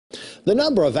The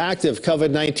number of active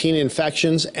COVID-19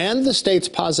 infections and the state's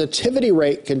positivity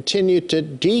rate continue to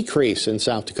decrease in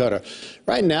South Dakota.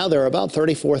 Right now, there are about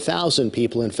 34,000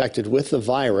 people infected with the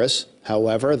virus.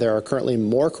 However, there are currently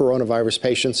more coronavirus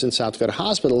patients in South Dakota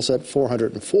hospitals at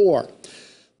 404.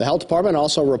 The health department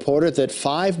also reported that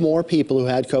 5 more people who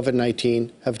had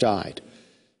COVID-19 have died.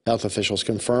 Health officials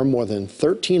confirm more than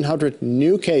 1,300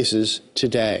 new cases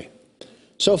today.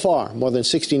 So far, more than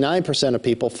 69% of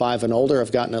people 5 and older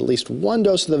have gotten at least 1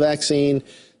 dose of the vaccine.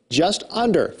 Just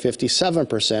under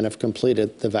 57% have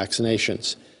completed the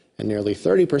vaccinations, and nearly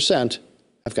 30%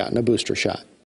 have gotten a booster shot.